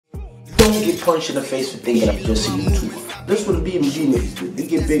don't get punched in the face for thinking I'm just a YouTuber. That's what the BMG niggas do. They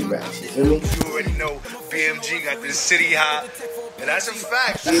get big racks, you feel me? You already know BMG got this city hot, and that's a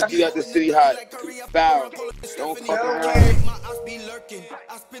fact. BMG got the city hot. Foul. Don't fuck around.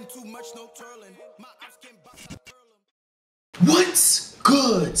 What's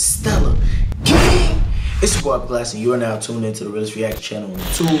good, Stella Gang? It's your boy Glass, and you are now tuned into the Realist React channel on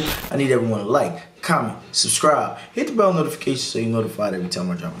YouTube. I need everyone to like, comment, subscribe, hit the bell notification so you're notified every time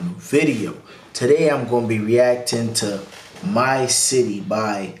I drop a new video. Today I'm going to be reacting to My City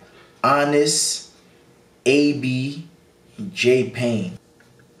by Onyst, AB, and J Pain.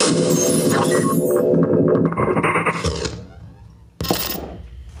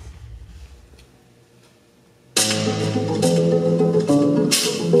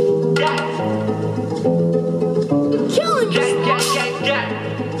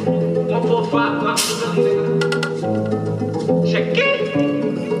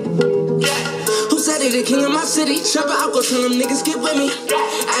 The king of my city, chopper out, go tell them niggas get with me.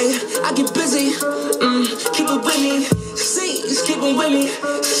 I get busy, keep it with me. Sleeves, keep it with me.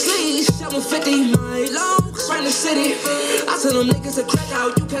 Sleeves, 750, my long, right in the city. I tell them niggas to crack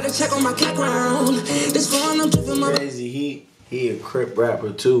out, you gotta check on my background. This fun, I'm dripping my crazy. He a Crip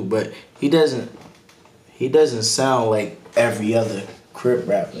rapper too, but he doesn't sound like every other Crip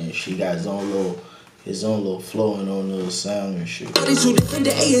rapper, and she got his own little flow and own little sound and shit.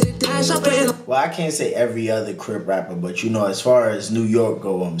 Well, I can't say every other Crip rapper, but you know, as far as New York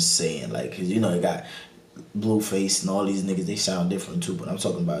go, I'm saying, like, cause you know, you got Blueface and all these niggas, they sound different too, but I'm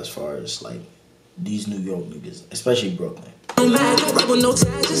talking about as far as like these New York niggas, especially Brooklyn. I don't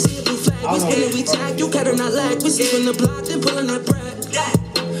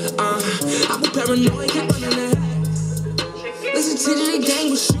listen to the gang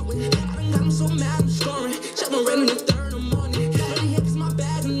was shooting. I'm so mad, I'm scoring. Shut my rain in the 3rd in the morning. Really hip is my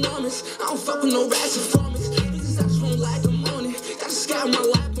bag enormous. I don't fuck with no rats and formats. Bitches I just don't like them on it. Gotta scout my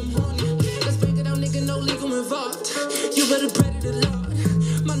lap, I'm horny. Let's break it down, nigga, no legal involved. You better pray to the Lord.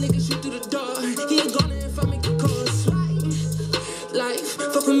 My nigga shoot through the door. He ain't gonna if I make a call. Swipe. Life,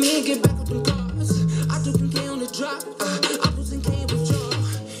 fuck with me and get back with them cars. I do K on the drop. I was in K withdraw.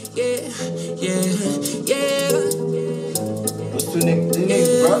 Yeah. Two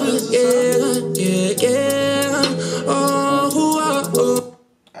niggas brothers or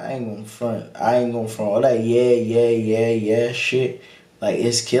something? I ain't gonna front. All that yeah shit, like,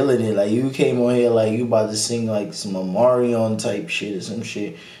 it's killing it. Like, you came on here like you about to sing like some Omarion type shit or some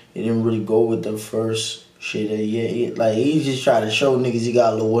shit. It didn't really go with the first shit. Like, he just tried to show niggas he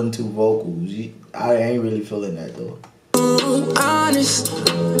got a little 1-2 vocals. I ain't really feeling that though. Honest,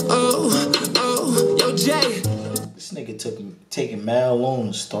 yo Jay. This nigga taking mad long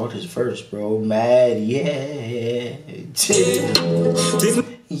to start his verse, bro. Mad, yeah.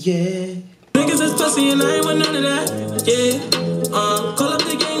 Niggas is pussy and I ain't want none of that. Yeah. Call up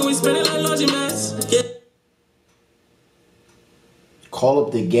the gang, we spend it like laundry mats. Yeah. Call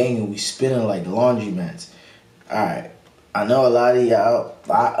up the gang and we spinning like laundry mats. Alright. I know a lot of y'all,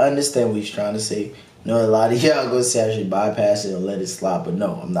 I understand what he's trying to say. I know a lot of y'all gonna say I should bypass it or let it slide, but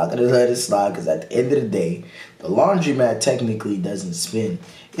no, I'm not gonna let it slide, because at the end of the day, the laundromat technically doesn't spin.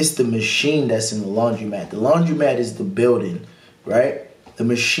 It's the machine that's in the laundromat. The laundromat is the building, right? The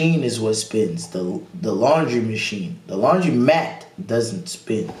machine is what spins. The laundry machine. The laundromat doesn't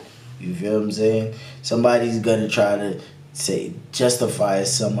spin. You feel what I'm saying? Somebody's gonna try to justify it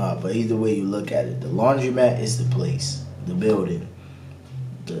somehow, but either way you look at it, the laundromat is the place, the building.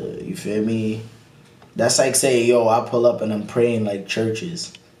 You feel me? That's like saying, yo, I pull up and I'm praying like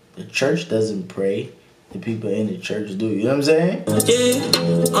churches. The church doesn't pray. The people in the church do. You know what I'm saying? Yeah.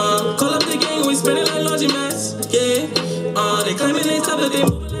 Call up the gang, we spend it like laundry mats. Yeah. They claiming they tough, but they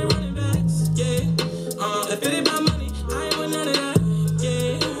moving like running backs. Yeah. If it ain't about money, I ain't want none of that.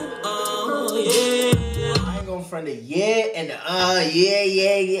 Yeah. I ain't gonna front it. Yeah and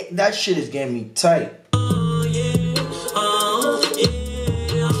yeah. That shit is getting me tight.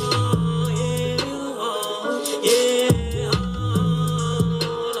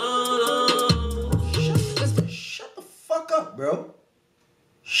 Bro,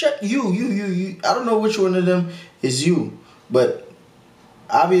 shut you. I don't know which one of them is you, but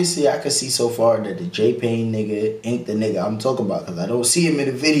obviously I can see so far that the J Pain nigga ain't the nigga I'm talking about, because I don't see him in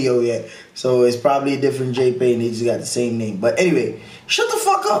the video yet. So it's probably a different J Pain. They just got the same name. But anyway, shut the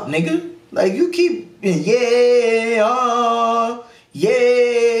fuck up, nigga. Like, you keep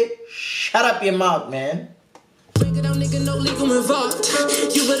shut up your mouth, man. Break it down, nigga, no legal involved.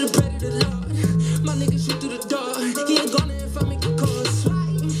 You better pray to the Lord. My nigga shoot through the door. He ain't gonna if I make a call.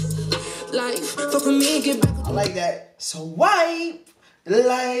 Swipe. Life, fuck with me and get back. I like that. So wipe.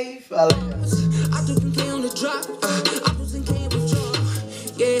 Life. I like that. I do can on the drop. I do can withdraw.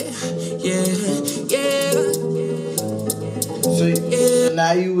 Yeah. So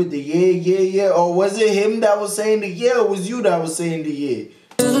now you with the yeah. Or was it him that was saying the yeah, or was you that was saying the yeah?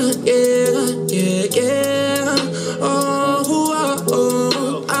 Yeah. Oh,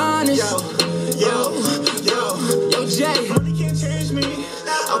 Onyst. Yo, Jay. Money can't change me.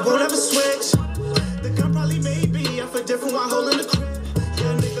 I won't ever switch. The gun probably made me. I feel different while holding the crib.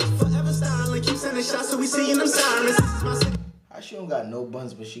 Yeah, nigga, forever styling. Keep sending shots so we seeing them sirens. This is my city. She don't got no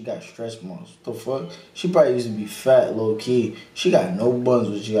buns, but she got stretch marks. What the fuck? She probably used to be fat, low key. She got no buns,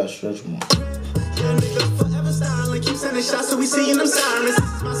 but she got stretch marks. Yeah, nigga, forever styling. Keep sending shots so we seeing them sirens. This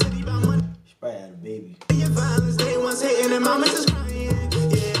is my city by money. She probably had a baby. Violence, they once hating and mama just crying.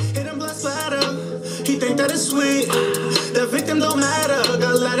 Yeah, hit him blood splatter. He think that it's sweet. The victim don't matter.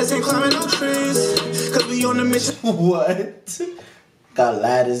 Got ladders ain't climbing no trees. Cause we on the mission. What? Got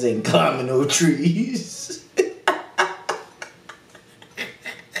ladders and climbing no trees.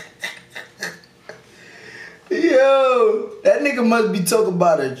 Yo, that nigga must be talking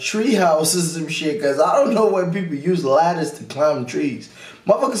about a tree house or some shit, cause I don't know when people use ladders to climb trees.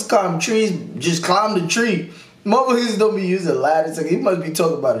 Motherfuckers climb trees, just climb the tree. Motherfuckers don't be using ladders. He must be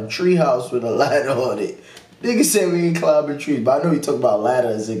talking about a tree house with a ladder on it. Nigga said we ain't climbing trees, but I know he talking about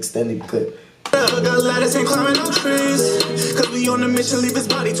ladders extended clip. Got ladders ain't climbing no trees. Cause we on the mission, leave his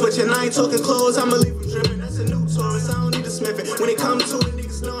body twitching. I ain't talking clothes, I'ma leave him dripping. That's a new Taurus, I don't need to smith it. When it comes to it,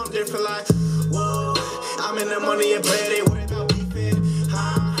 niggas know I'm different. Like, whoa, I'm in the money and bread, ain't worried about beefing.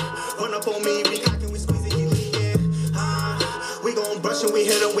 Run up on me, we cockin', we squeezing, he leaking. We gon' brush and we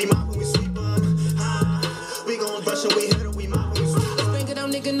hit him, we mop and we sweep him. We gon' brush and we hit him, we mop and we sweep him. Spank it out,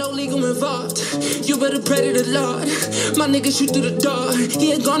 nigga, no legal involved. You better pray to the Lord. My nigga shoot through the door.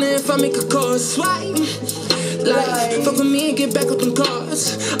 He ain't gonna if I make a call. Swipe. Like, fuck with me and get back up them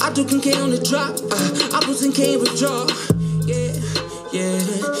cars. I do can on the drop. I was in K withdraw.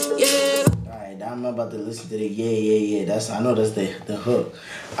 Yeah. Alright, now I'm about to listen to the yeah. I know that's the hook.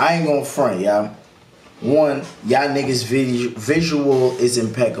 I ain't gonna front, y'all. One, y'all niggas visual is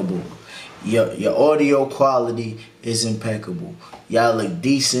impeccable. Your audio quality is impeccable. Y'all look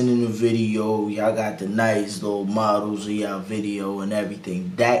decent in the video. Y'all got the nice little models of y'all video and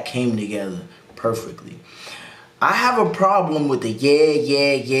everything. That came together perfectly. I have a problem with the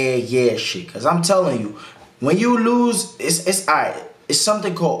yeah shit. Cause I'm telling you, when you lose, it's alright. It's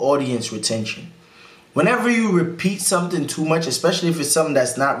something called audience retention. Whenever you repeat something too much, especially if it's something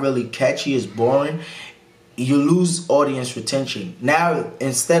that's not really catchy, it's boring, you lose audience retention. Now,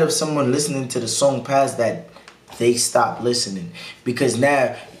 instead of someone listening to the song past that, they stop listening. Because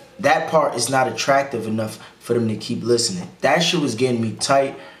now, that part is not attractive enough for them to keep listening. That shit was getting me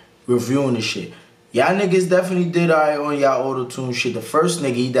tight reviewing the shit. Y'all niggas definitely did alright on y'all auto-tune shit. The first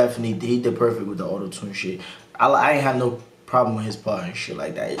nigga, he did perfect with the auto-tune shit. I ain't have no problem with his part and shit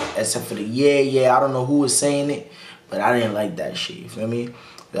like that. Except for the yeah. I don't know who was saying it, but I didn't like that shit. You feel me?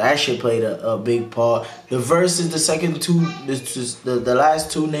 That shit played a big part. The verses, the second two, the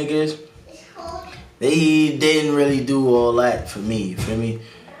last two niggas, they didn't really do all that for me. You feel me?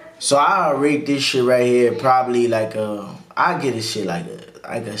 So I'll rate this shit right here probably like I give this shit like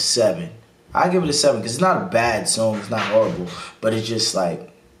a 7. I give it a 7 because it's not a bad song. It's not horrible, but it's just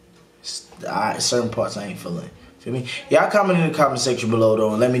like certain parts I ain't feeling. Feel me? Y'all comment in the comment section below though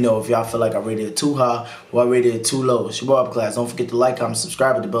and let me know if y'all feel like I rated it too high or I rated it too low. It's your boy Up Class. Don't forget to like, comment,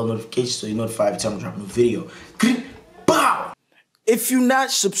 subscribe with the bell notification so you're notified every time I drop a new video. Bow! If you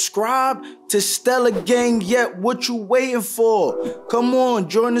not subscribed to Stella Gang yet, what you waiting for? Come on,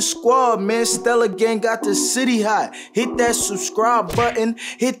 join the squad, man. Stella Gang got the city hot. Hit that subscribe button,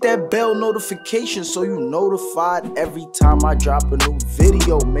 hit that bell notification so you notified every time I drop a new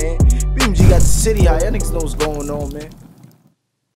video, man. BMG got the city hot. Y'all niggas know what's going on, man.